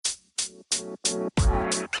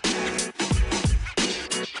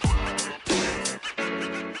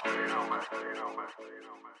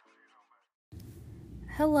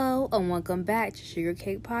Hello and welcome back to Sugar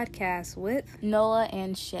Cake Podcast with Noah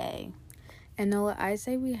and Shay. And Noah. I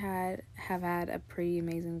say we have had a pretty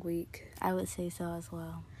amazing week. I would say so as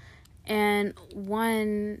well. And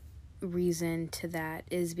one reason to that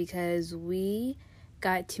is because we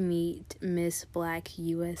got to meet Miss Black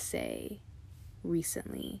USA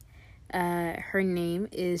recently. Her name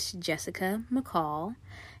is Jessica McCall.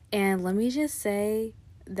 And let me just say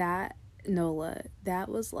that, Nola, that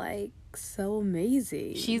was like so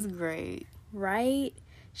amazing. She's great. Right?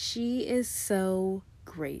 She is so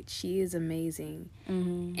great. She is amazing.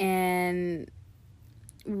 Mm-hmm. And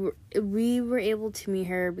we were able to meet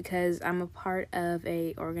her because I'm a part of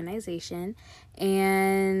a organization,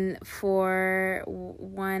 and for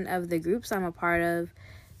one of the groups I'm a part of,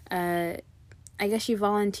 I guess she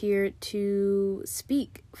volunteered to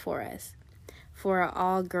speak for us, for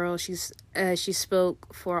all girls. She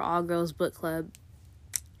spoke for All Girls Book Club.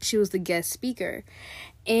 She was the guest speaker,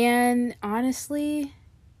 and honestly,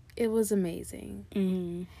 it was amazing.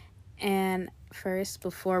 Mm-hmm. And first,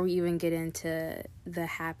 before we even get into the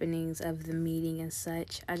happenings of the meeting and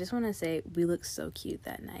such, I just want to say we looked so cute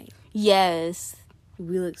that night. Yes.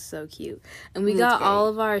 We looked so cute. And we got all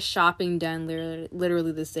of our shopping done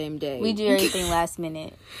literally the same day. We do everything last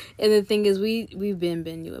minute. And the thing is, we've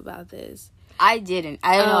been you about this. I didn't.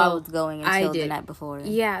 I didn't know I was going until the night before.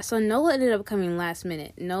 Yeah, so Nola ended up coming last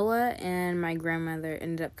minute. Nola and my grandmother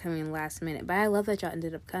ended up coming last minute. But I love that y'all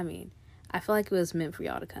ended up coming. I feel like it was meant for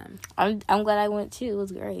y'all to come. I'm glad I went too. It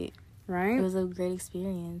was great. Right? It was a great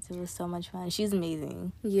experience. It was so much fun. She's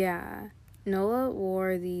amazing. Yeah. Nola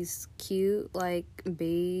wore these cute, like,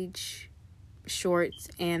 beige shorts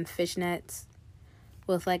and fishnets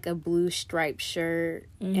with, like, a blue striped shirt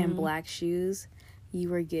and black shoes. You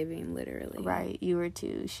were giving, literally. Right. You were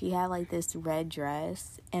too. She had, like, this red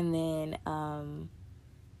dress and then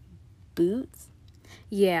boots.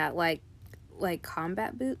 Yeah, like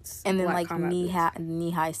combat boots. And then, like,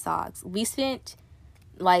 knee-high socks. We spent,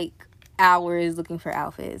 like, hours looking for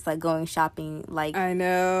outfits, like going shopping, like, I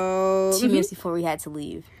know, 2 minutes before we had to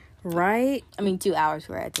leave. Right? I mean, 2 hours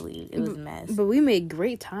before I had to leave. It was a mess. But we made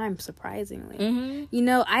great time, surprisingly. Mm-hmm. You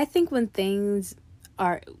know, I think when things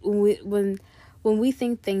are when we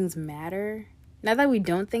think things matter, not that we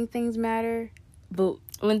don't think things matter, but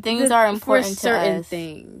when things are important to us,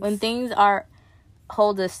 things, when things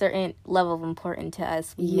hold a certain level of importance to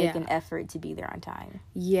us, we make an effort to be there on time.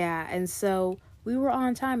 Yeah, and so we were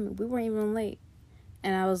on time. We weren't even late.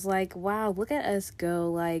 And I was like, wow, look at us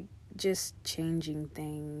go, like, just changing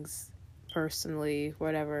things personally,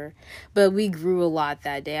 whatever. But we grew a lot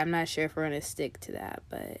that day. I'm not sure if we're going to stick to that,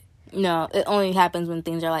 but... No, it only happens when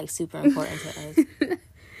things are, like, super important to us.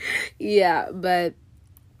 Yeah, but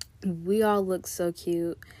we all looked so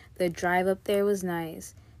cute. The drive up there was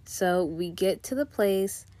nice. So we get to the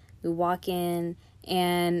place, we walk in,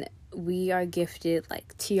 and we are gifted,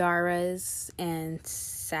 like, tiaras and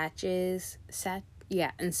sashes.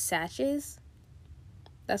 And sashes.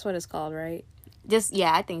 That's what it's called, right?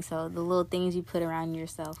 I think so. The little things you put around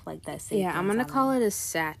yourself, like that. Yeah, I'm gonna call it a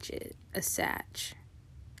sachet. A satch.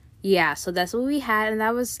 Yeah, so that's what we had, and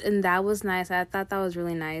that was nice. I thought that was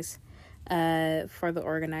really nice, for the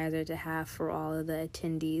organizer to have for all of the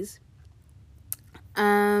attendees.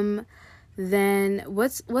 Then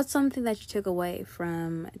what's something that you took away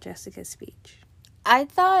from Jessica's speech? I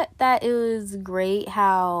thought that it was great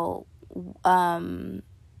how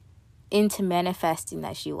into manifesting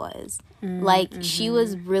that she was. She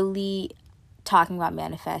was really talking about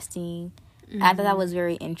manifesting. I thought that was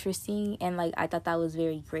very interesting, and, like, I thought that was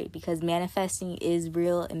very great because manifesting is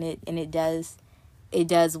real, and it does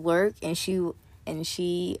work. And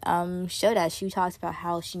she showed us. She talked about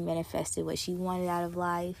how she manifested what she wanted out of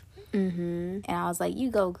life. And I was like, you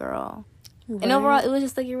go, girl. Right. And overall, it was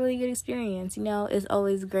just, like, a really good experience. You know, it's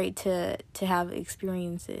always great to have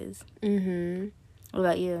experiences. What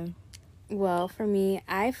about you? Well, for me,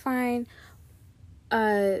 I find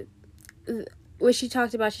what she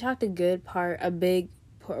talked about, she talked a big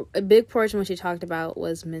portion what she talked about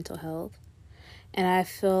was mental health. And I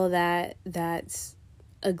feel that that's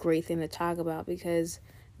a great thing to talk about because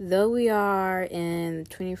though we are in the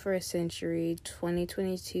 21st century,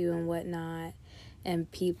 2022 and whatnot, and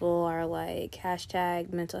people are like,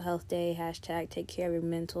 hashtag mental health day, hashtag take care of your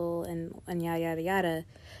mental, and yada, yada, yada,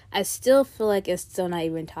 I still feel like it's still not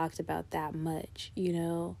even talked about that much, you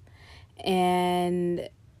know? And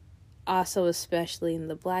also especially in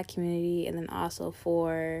the Black community, and then also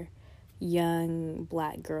for young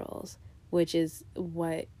Black girls, which is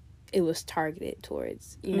what it was targeted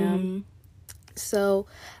towards, you know? So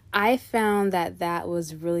I found that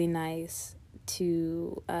was really nice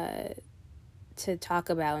to talk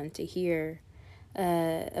about and to hear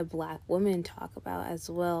a Black woman talk about as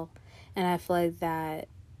well. And I feel like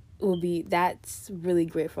that's really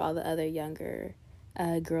great for all the other younger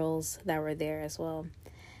girls that were there as well.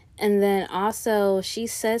 And then also she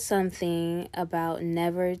said something about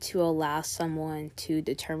never to allow someone to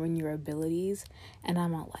determine your abilities, and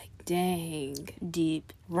I'm all like, dang,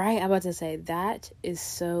 Deep. right? I'm about to say that is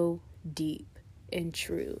so deep and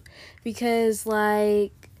true, because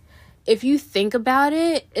like if you think about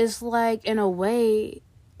it, it's like, in a way,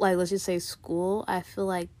 like, let's just say school, I feel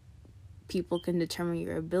like people can determine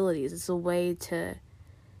your abilities. It's a way to,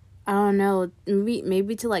 I don't know,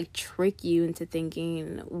 maybe to like trick you into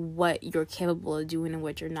thinking what you're capable of doing and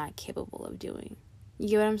what you're not capable of doing. You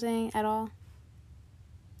get what I'm saying at all?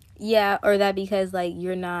 Yeah, or that because like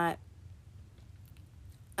you're not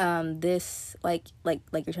this like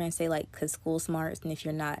you're trying to say like because school smarts, and if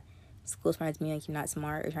you're not school smarts mean like you're not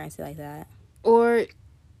smart, or trying to say like that. Or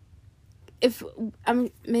if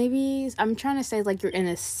I'm trying to say like you're in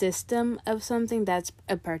a system of something that's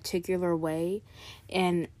a particular way,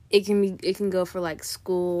 and it can go for like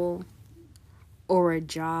school or a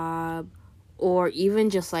job, or even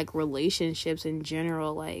just like relationships in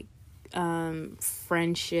general, like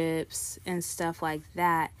friendships and stuff like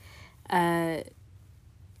that.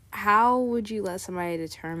 How would you let somebody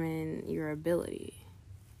determine your ability?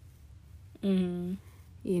 Mm-hmm.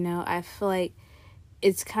 You know, I feel like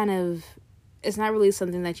it's not really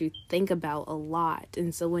something that you think about a lot.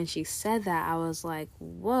 And so when she said that, I was like,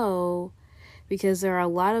 whoa, because there are a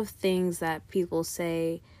lot of things that people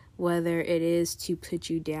say, whether it is to put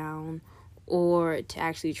you down or to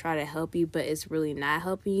actually try to help you, but it's really not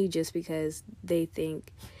helping you just because they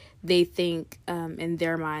think in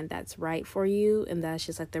their mind that's right for you, and that's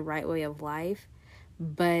just like the right way of life,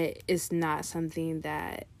 but it's not something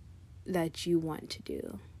that you want to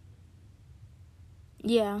do.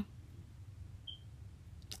 Yeah,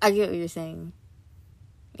 I get what you're saying.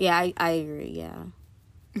 Yeah, I agree. Yeah,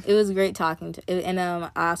 it was great talking to, and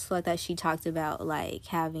I also like that she talked about like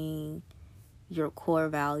having your core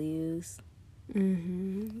values,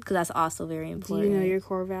 because that's also very important. Do you know your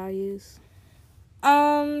core values?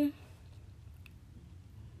 I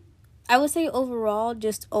would say overall,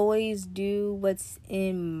 just always do what's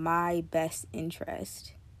in my best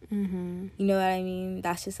interest. Mm-hmm. You know what I mean?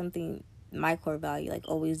 That's just something, my core value, like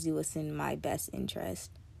always do what's in my best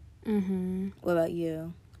interest. Mm-hmm. What about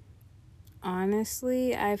you?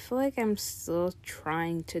 Honestly, I feel like I'm still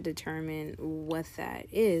trying to determine what that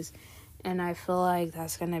is. And I feel like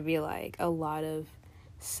that's going to be like a lot of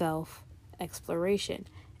self-exploration.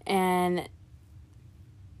 And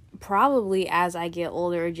probably as I get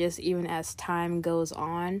older, just even as time goes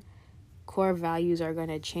on, core values are going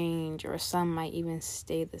to change, or some might even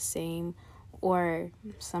stay the same, or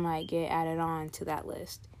some might get added on to that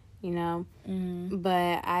list, you know? Mm-hmm.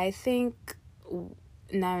 But I think,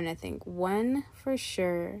 one for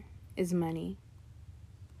sure is money,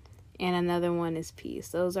 and another one is peace.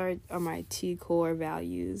 Those are my two core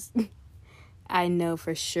values. I know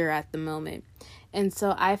for sure at the moment. And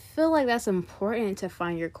so I feel like that's important to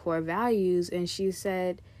find your core values. And she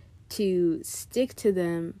said to stick to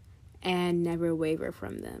them and never waver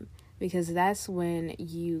from them, because that's when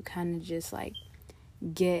you kind of just like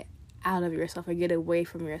get out of yourself or get away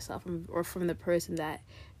from yourself, or from the person that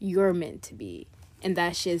you're meant to be. And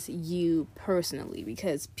that's just you personally,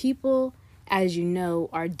 because people, as you know,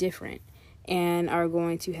 are different and are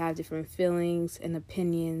going to have different feelings and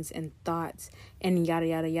opinions and thoughts and yada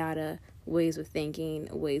yada yada, ways of thinking,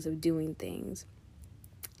 ways of doing things.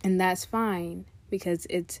 And that's fine, because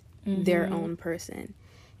it's their own person,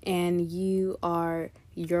 and you are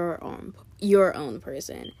your own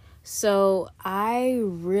person. So I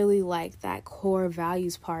really like that core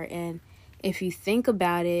values part. And if you think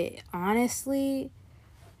about it, honestly,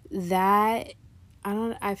 I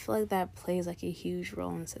feel like that plays like a huge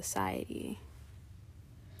role in society.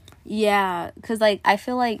 Yeah, because like I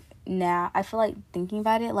feel like thinking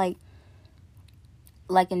about it, like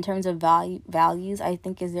in terms of values, I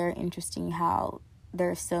think is very interesting how there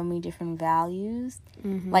are so many different values.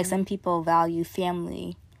 Mm-hmm. Like some people value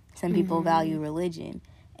family, some people value religion,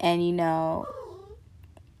 and you know,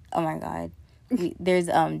 oh my God, there's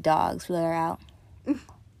dogs who are out.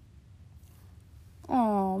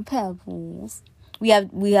 Oh, Pebbles. We have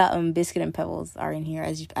Biscuit and Pebbles are in here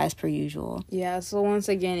as per usual. Yeah, so once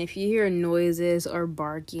again, if you hear noises or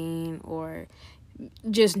barking or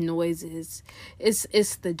just noises,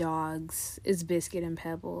 it's the dogs. It's Biscuit and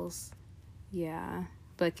Pebbles. Yeah.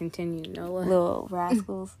 But continue, Nola. Little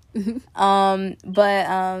rascals. Yeah,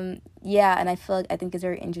 and I think it's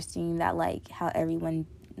very interesting that, like, how everyone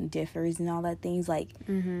differs and all that things. Like,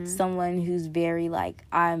 someone who's very, like,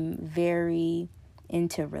 I'm very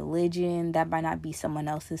into religion, that might not be someone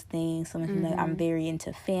else's thing. Someone who's like, I'm very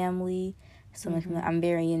into family. Someone who's like, I'm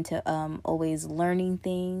very into always learning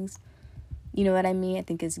things. You know what I mean? I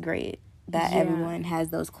think it's great that everyone has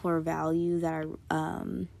those core values that are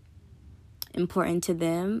important to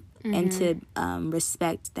them, and to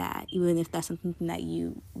respect that, even if that's something that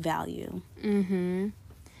you value. And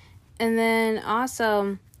then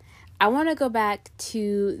also, I want to go back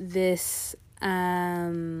to this,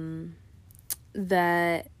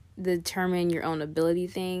 the determine your own ability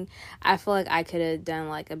thing. I feel like I could have done,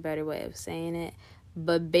 like, a better way of saying it.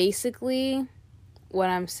 But basically, what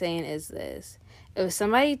I'm saying is this. If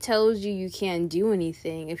somebody tells you you can't do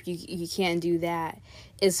anything, if you can't do that,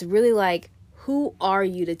 it's really like, who are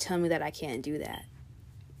you to tell me that I can't do that?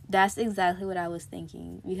 That's exactly what I was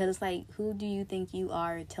thinking. Because it's like, who do you think you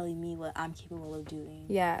are telling me what I'm capable of doing?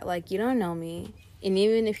 Yeah, like, you don't know me. And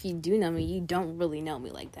even if you do know me, you don't really know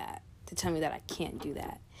me like that to tell me that I can't do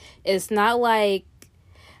that. It's not like...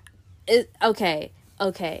 Okay.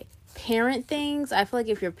 Parent things, I feel like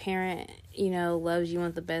if your parent, loves you,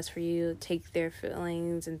 wants the best for you, take their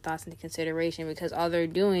feelings and thoughts into consideration, because all they're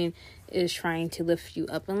doing is trying to lift you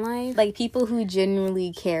up in life. Like, people who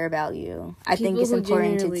genuinely care about you, I think it's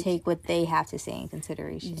important to take what they have to say in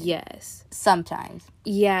consideration. Yes. Sometimes.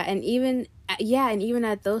 Yeah, and even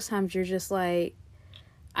at those times, you're just like,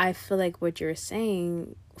 I feel like what you're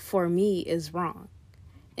saying for me is wrong.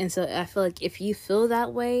 And so I feel like if you feel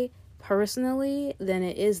that way personally, then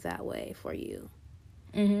it is that way for you.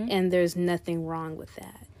 And there's nothing wrong with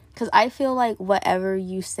that. Because I feel like whatever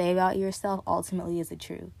you say about yourself ultimately is the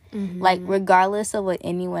truth. Like, regardless of what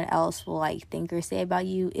anyone else will, like, think or say about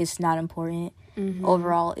you, it's not important.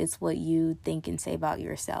 Overall, it's what you think and say about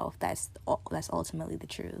yourself that's ultimately the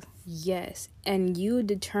truth. Yes, and you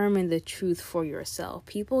determine the truth for yourself.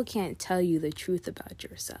 People can't tell you the truth about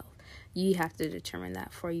yourself. You have to determine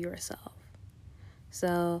that for yourself.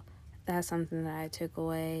 So that's something that I took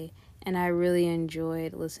away, and I really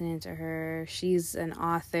enjoyed listening to her. She's an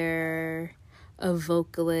author, a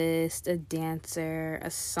vocalist, a dancer, a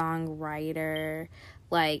songwriter.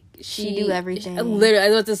 Like, she do everything. Literally, I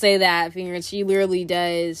was about to say that. She literally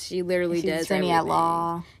does. She's does attorney at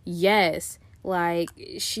law. Yes, like,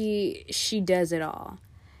 she does it all,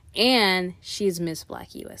 and she's Miss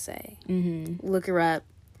Black USA. Look her up.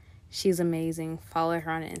 She's amazing. Follow her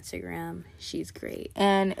on Instagram. She's great.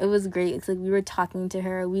 And it was great. It's like we were talking to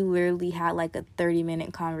her. We literally had like a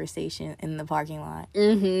 30-minute conversation in the parking lot.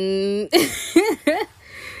 It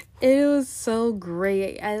was so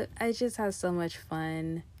great. I just had so much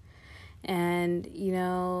fun. And,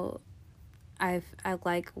 I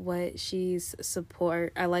like what she's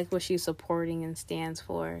I like what she's supporting and stands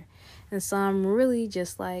for. And so I'm really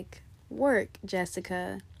just like, work,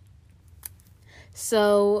 Jessica.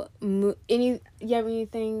 So, you have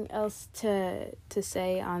anything else to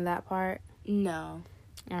say on that part? No.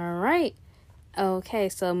 All right. Okay,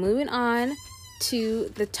 so moving on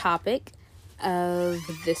to the topic of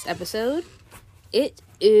this episode. It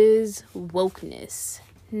is wokeness.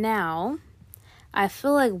 Now, I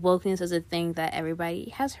feel like wokeness is a thing that everybody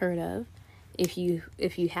has heard of. If you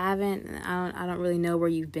haven't, I don't really know where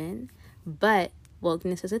you've been, but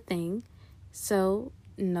wokeness is a thing. So,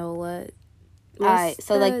 Nola, alright,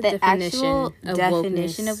 so like the actual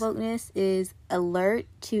definition of wokeness is alert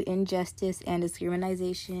to injustice and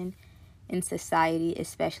discrimination in society,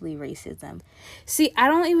 especially racism. See, I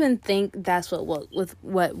don't even think that's what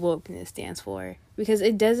wokeness stands for, because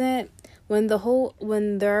it doesn't. When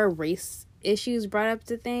there are race issues brought up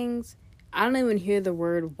to things, I don't even hear the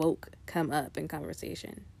word woke come up in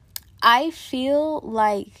conversation. I feel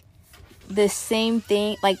like the same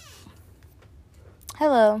thing, like,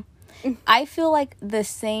 hello. I feel like the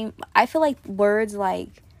same. I feel like words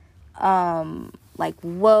like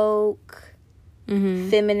woke,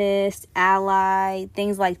 feminist, ally,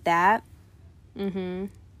 things like that.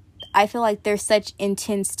 I feel like there's such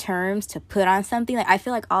intense terms to put on something. Like, I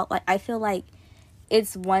feel like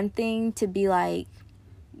it's one thing to be like,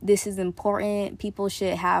 this is important. People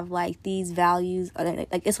should have like these values.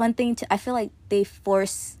 Like, it's one thing to. I feel like they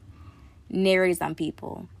force narratives on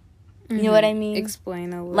people. You know what I mean?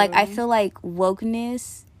 Explain a little. Like, I feel like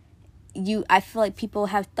wokeness, I feel like people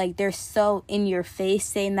have, like, they're so in your face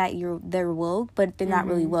saying that they're woke, but they're not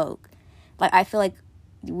really woke. Like, I feel like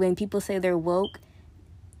when people say they're woke,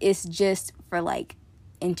 it's just for, like,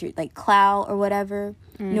 clout or whatever.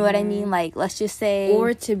 You know what I mean? Like, let's just say,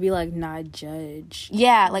 or to be like not judged.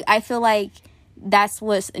 Yeah, like I feel like that's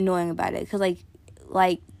what's annoying about it, because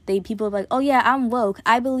people are like, oh yeah, I'm woke,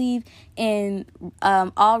 I believe in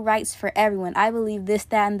all rights for everyone, I believe this,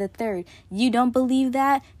 that, and the third. You don't believe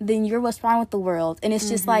that, then you're what's wrong with the world. And it's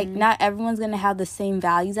just like, not everyone's gonna have the same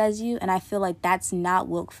values as you, and I feel like that's not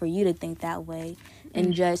woke for you to think that way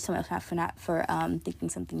and judge someone else for thinking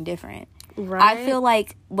something different. Right. I feel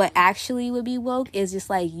like what actually would be woke is just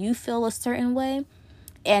like, you feel a certain way,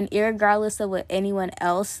 and irregardless of what anyone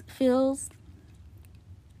else feels,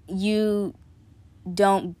 you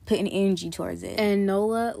don't put any energy towards it. And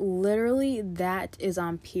Nola, literally, that is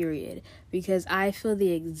on period, because I feel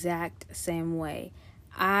the exact same way.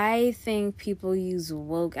 I think people use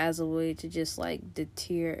woke as a way to just like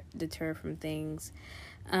deter from things.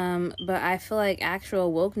 But I feel like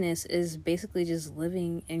actual wokeness is basically just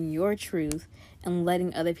living in your truth and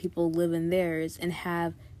letting other people live in theirs and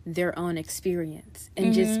have their own experience,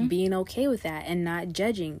 and just being okay with that and not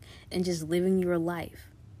judging and just living your life.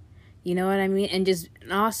 You know what I mean? And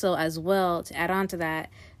also as well, to add on to that,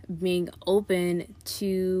 being open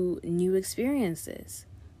to new experiences.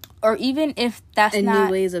 Or even if that's and not...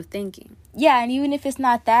 new ways of thinking. Yeah, and even if it's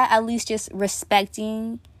not that, at least just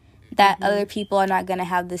respecting that other people are not going to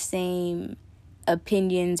have the same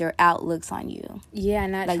opinions or outlooks on you. Yeah,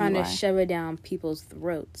 not like trying to shove it down people's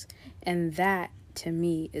throats. And that, to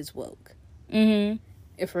me, is woke.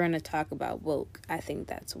 If we're going to talk about woke, I think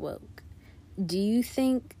that's woke. Do you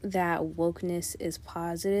think that wokeness is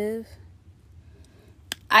positive?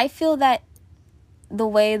 I feel that the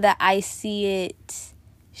way that I see it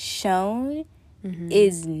shown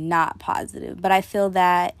is not positive, but I feel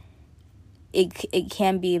that it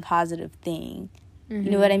can be a positive thing. You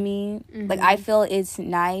know what I mean? Like, I feel it's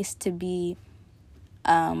nice to be,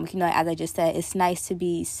 as I just said, it's nice to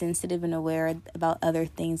be sensitive and aware about other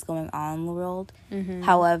things going on in the world.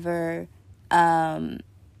 However,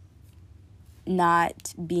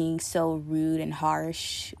 not being so rude and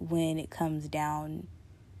harsh when it comes down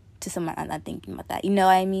to someone not thinking about that. You know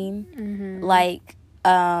what I mean? Like,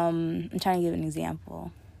 I'm trying to give an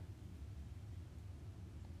example.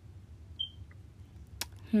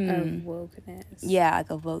 Of wokeness. Yeah, like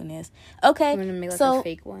of wokeness. Okay, I'm gonna make like a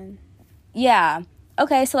fake one. Yeah.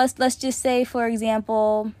 Okay, so let's just say, for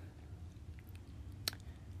example,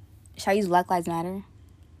 should I use Black Lives Matter?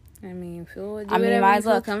 I mean, might as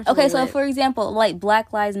well. Okay, so for example, like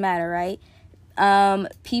Black Lives Matter, right?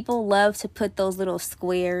 People love to put those little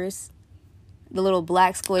squares, the little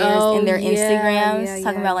black squares in their Instagrams,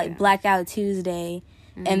 talking about like Blackout Tuesday,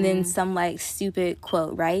 and then some like stupid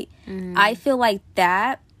quote, right? I feel like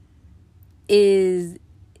that is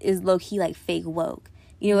low key like fake woke.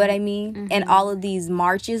 You know what I mean? And all of these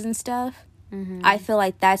marches and stuff. I feel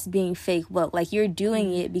like that's being fake woke. Like, you're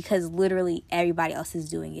doing it because literally everybody else is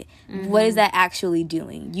doing it. What is that actually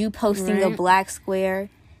doing? You posting a black square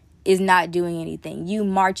is not doing anything. You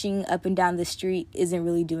marching up and down the street isn't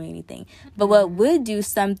really doing anything. But what would do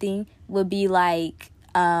something would be like,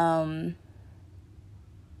 I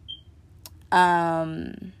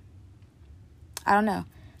don't know.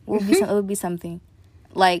 It would be something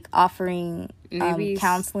like offering maybe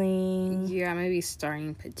counseling. Yeah, maybe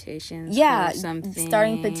starting petitions. Yeah, for something.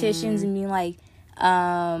 Starting petitions and being like,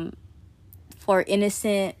 for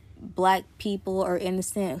innocent black people or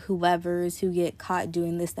innocent whoever's who get caught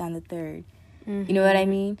doing this, that, and the third. You know what I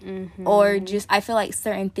mean? Or just, I feel like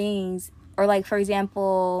certain things, or like, for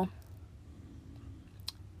example,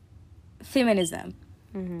 feminism.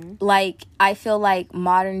 Like, I feel like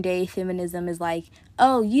modern day feminism is like,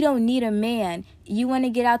 oh, you don't need a man. You want to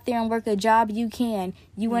get out there and work a job, you can.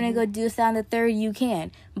 You want to go do this, that, and the third, you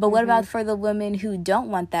can. But what about for the women who don't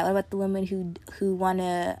want that? What about the women who want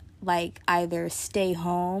to, like, either stay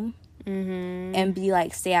home and be,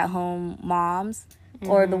 like, stay-at-home moms?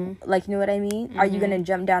 Or, you know what I mean? Are you going to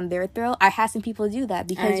jump down their throat? I have some people do that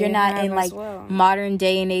because you're not in, like, modern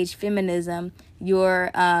day and age feminism.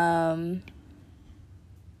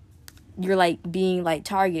 You're like being like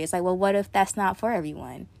targeted. It's like, well, what if that's not for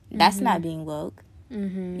everyone? That's not being woke. You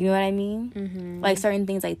know what I mean? Like, certain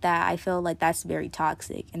things like that, I feel like that's very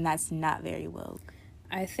toxic and that's not very woke.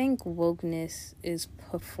 I think wokeness is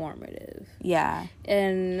performative. Yeah.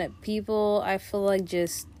 And people, I feel like,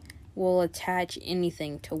 just will attach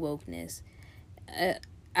anything to wokeness. I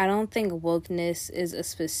don't think wokeness is a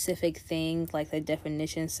specific thing, like the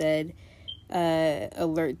definition said.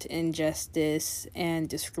 Alert to injustice and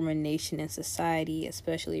discrimination in society,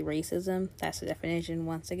 especially racism. That's the definition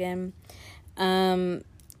once again. I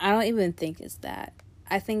don't even think it's that.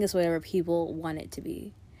 I think it's whatever people want it to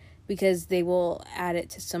be. because they will add it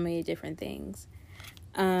to so many different things.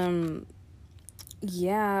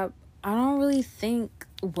 Yeah, I don't really think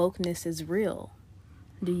wokeness is real.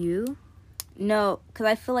 Do you? No, because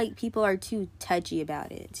I feel like people are too touchy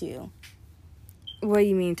about it too. What do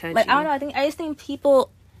you mean touchy? Like, I don't know, I just think people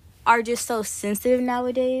are just so sensitive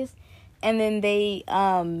nowadays, and then they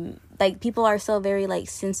like, people are so very like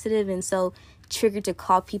sensitive and so triggered to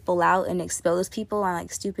call people out and expose people on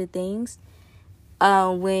like stupid things,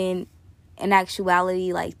 when in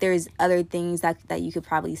actuality, like, there's other things that you could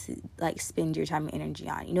probably like spend your time and energy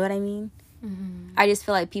on. You know what I mean? Mm-hmm. I just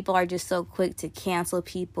feel like people are just so quick to cancel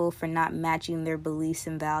people for not matching their beliefs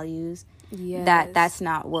and values. Yes. That's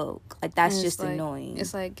not woke. Like, that's just like, annoying.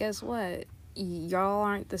 It's like, guess what? Y'all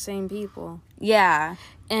aren't the same people. Yeah.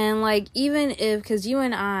 And like, even if, because you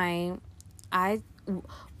and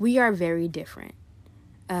we are very different.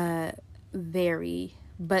 Very.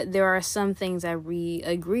 But there are some things that we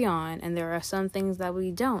agree on, and there are some things that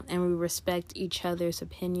we don't, and we respect each other's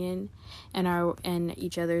opinion and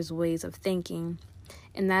each other's ways of thinking,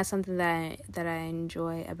 and that's something that I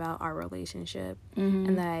enjoy about our relationship,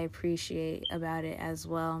 and that I appreciate about it as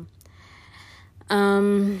well.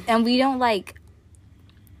 And we don't like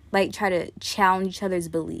try to challenge each other's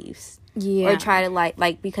beliefs. Yeah. Or try to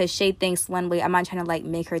like because Shay thinks one way, I'm not trying to like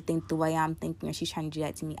make her think the way I'm thinking, or she's trying to do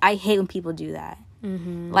that to me. I hate when people do that.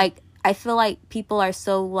 Mm-hmm. Like, I feel like people are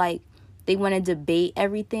so like, they want to debate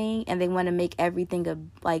everything and they want to make everything a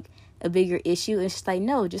bigger issue. It's just like,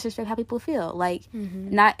 no, just respect how people feel. Like,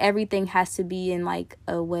 not everything has to be in like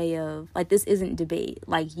a way of like, this isn't debate.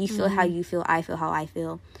 Like, you feel how you feel, I feel how I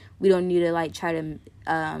feel. We don't need to like try to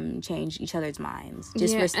change each other's minds.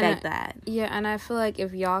 Just respect that. Yeah, and I feel like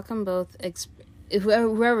if y'all can both if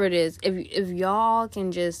whoever it is, if y'all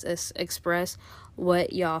can just express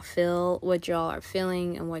what y'all feel, what y'all are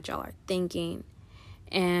feeling, and what y'all are thinking,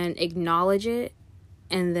 and acknowledge it,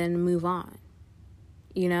 and then move on.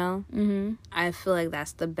 You know? Mm-hmm. I feel like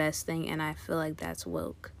that's the best thing, and I feel like that's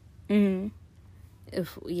woke. Mm-hmm.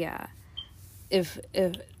 If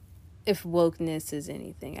wokeness is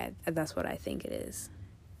anything, that's what I think it is.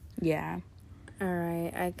 Yeah. All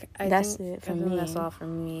right. That's it for me. That's all for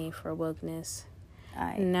me for wokeness.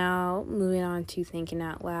 Now, moving on to Thinking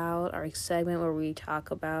Out Loud, our segment where we talk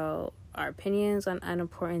about our opinions on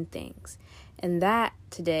unimportant things. And that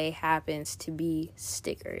today happens to be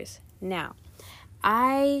stickers. Now,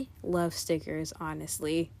 I love stickers,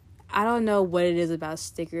 honestly. I don't know what it is about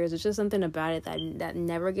stickers. It's just something about it that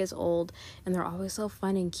never gets old, and they're always so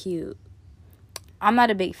fun and cute. I'm not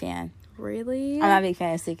a big fan. Really? I'm not a big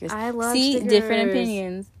fan of stickers. I love stickers. Different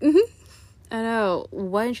opinions. I know.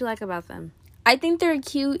 What didn't you like about them? I think they're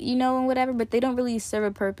cute, and whatever, but they don't really serve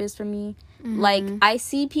a purpose for me. Like, I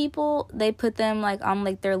see people, they put them, like, on,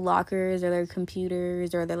 like, their lockers or their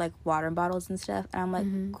computers or their, like, water bottles and stuff. And I'm like,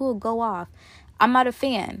 cool, go off. I'm not a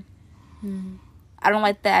fan. I don't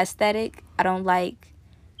like the aesthetic. I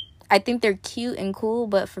think they're cute and cool,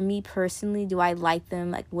 but for me personally, do I like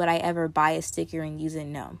them? Like, would I ever buy a sticker and use it?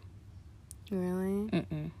 No. Really?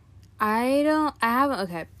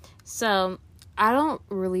 Okay. So, I don't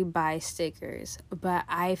really buy stickers, but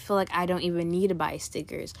I feel like I don't even need to buy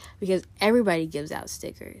stickers because everybody gives out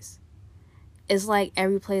stickers. It's like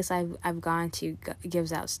every place I've gone to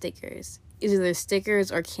gives out stickers. It's either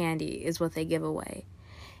stickers or candy is what they give away.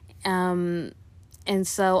 And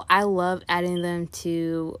so I love adding them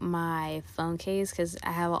to my phone case because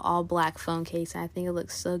I have an all black phone case and I think it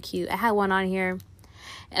looks so cute. I had one on here,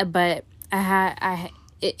 but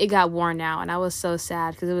it got worn out and I was so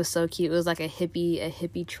sad because it was so cute. It was like a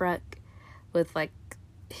hippie truck with like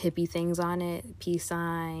hippie things on it, peace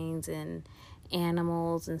signs and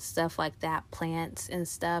animals and stuff like that, plants and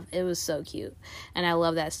stuff. It was so cute and I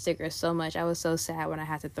love that sticker so much. I was so sad when I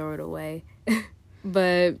had to throw it away.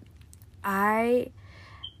 But I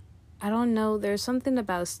don't know, there's something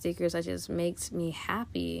about stickers that just makes me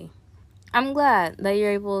happy. I'm glad that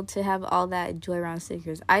you're able to have all that joy around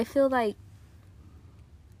stickers. I feel like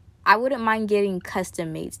I wouldn't mind getting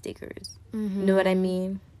custom made stickers. You know what I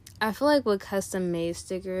mean? I feel like with custom made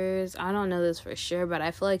stickers, I don't know this for sure, but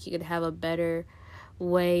I feel like you could have a better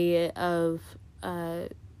way of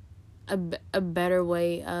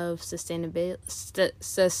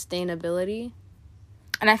sustainability.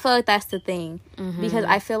 And I feel like that's the thing because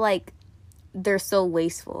I feel like they're so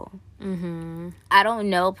wasteful. I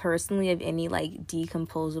don't know personally of any like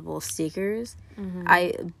decomposable stickers.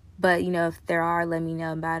 But if there are, let me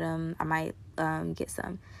know about them. I might get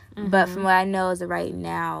some. But from what I know as of right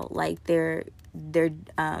now, like they're they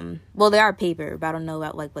are paper, but I don't know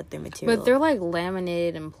about like what their material. But they're like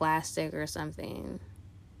laminated in plastic or something.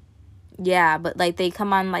 Yeah, but like they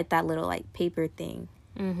come on like that little like paper thing.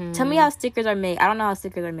 Mm-hmm. Tell me how stickers are made. I don't know how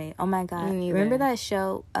stickers are made. Oh my god. Me neither. Remember that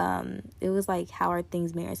show? It was like How Are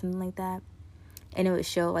Things Made or something like that. And it would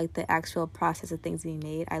show like the actual process of things being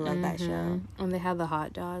made. I love that show. And they had the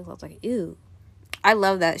hot dogs. I was like, ew. I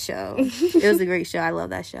love that show. It was a great show. I love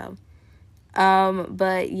that show.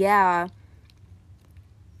 But yeah,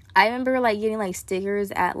 I remember like getting like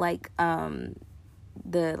stickers at like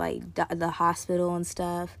the hospital and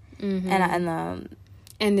stuff, and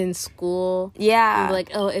in school, yeah,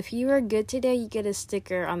 like, oh, if you were good today, you get a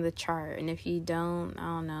sticker on the chart, and if you don't, I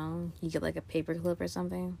don't know, you get like a paper clip or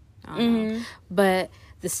something. I don't know. But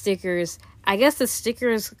the stickers, I guess the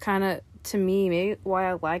stickers kind of, to me, maybe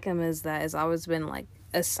why I like them is that it's always been like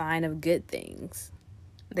a sign of good things.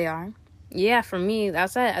 They are. Yeah, for me,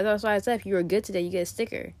 that's why I said if you were good today, you get a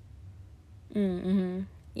sticker. Mm-hmm.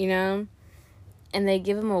 You know, and they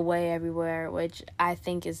give them away everywhere, which I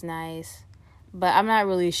think is nice. But I'm not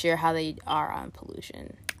really sure how they are on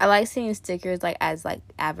pollution. I like seeing stickers like as like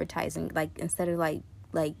advertising, like instead of like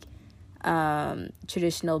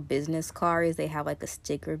traditional business cards, they have like a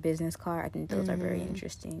sticker business card. I think those are very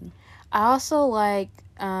interesting. I also like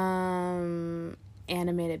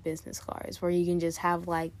animated business cards where you can just have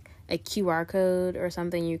like a QR code or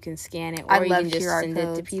something, you can scan it, or you can just send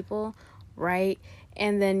it to people, right?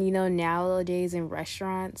 And then, you know, nowadays in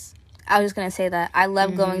restaurants, I was just gonna say that I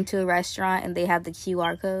love going to a restaurant and they have the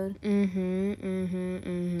QR code.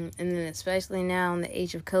 And then especially now in the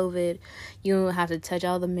age of COVID, you don't have to touch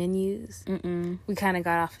all the menus. We kind of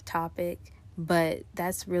got off the topic, but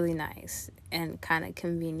that's really nice and kind of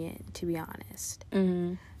convenient, to be honest.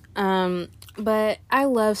 But I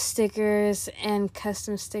love stickers and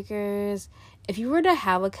custom stickers. If you were to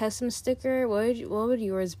have a custom sticker, what would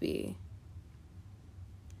yours be?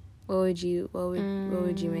 What would you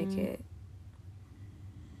make it?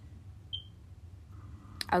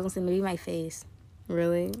 I was gonna say maybe my face.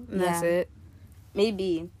 Really? That's it?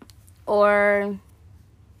 Maybe. Or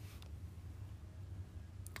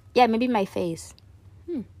yeah, maybe my face.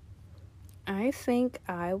 I think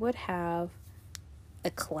I would have a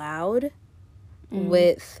cloud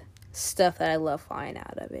with stuff that I love flying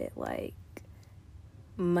out of it, like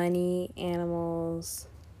money, animals,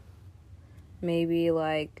 maybe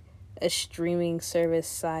like a streaming service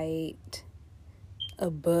site, a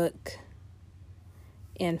book,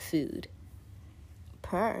 and food.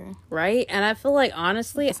 Right? And I feel like,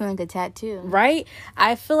 honestly, it's like a tattoo. Right?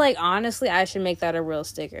 I feel like, honestly, I should make that a real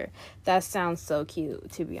sticker. That sounds so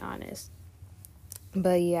cute, to be honest.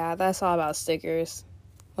 But yeah, that's all about stickers.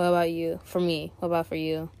 What about you? For me. What about for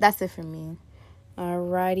you? That's it for me.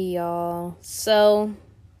 Alrighty, y'all. So,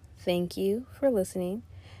 thank you for listening.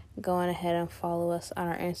 Go on ahead and follow us on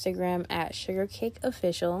our Instagram at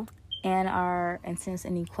sugarcakeofficial. And send us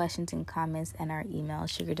any questions and comments and our email,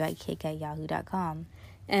 sugar.cake@yahoo.com.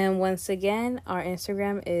 And once again, our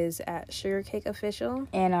Instagram is at sugarcakeofficial.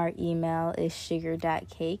 And our email is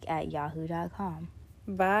sugar.cake@yahoo.com.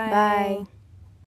 Bye. Bye.